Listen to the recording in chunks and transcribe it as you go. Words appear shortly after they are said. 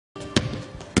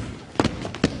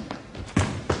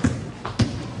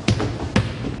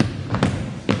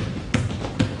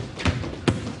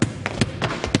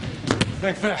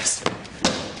Think fast.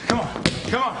 Come on,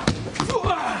 come on.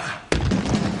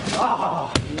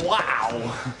 Oh,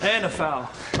 wow. And a foul.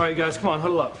 All right, guys, come on,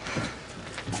 huddle up.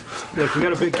 Look, we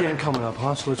got a big game coming up,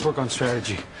 huh? So let's work on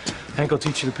strategy. Hank will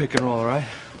teach you the pick and roll, all right?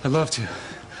 I'd love to.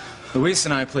 Luis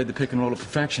and I played the pick and roll to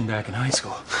perfection back in high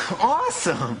school.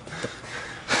 Awesome.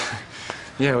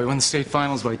 Yeah, we won the state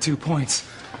finals by 2 points.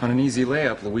 On an easy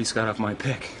layup, Luis got off my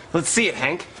pick. Let's see it,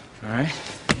 Hank. All right?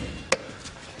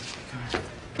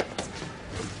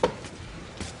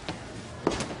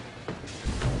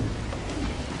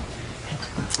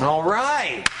 All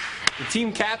right. The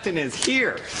team captain is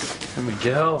here. Hey,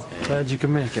 Miguel, glad you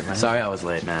could make it, man. Sorry I was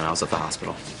late, man. I was at the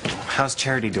hospital. How's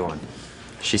Charity doing?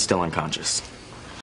 She's still unconscious.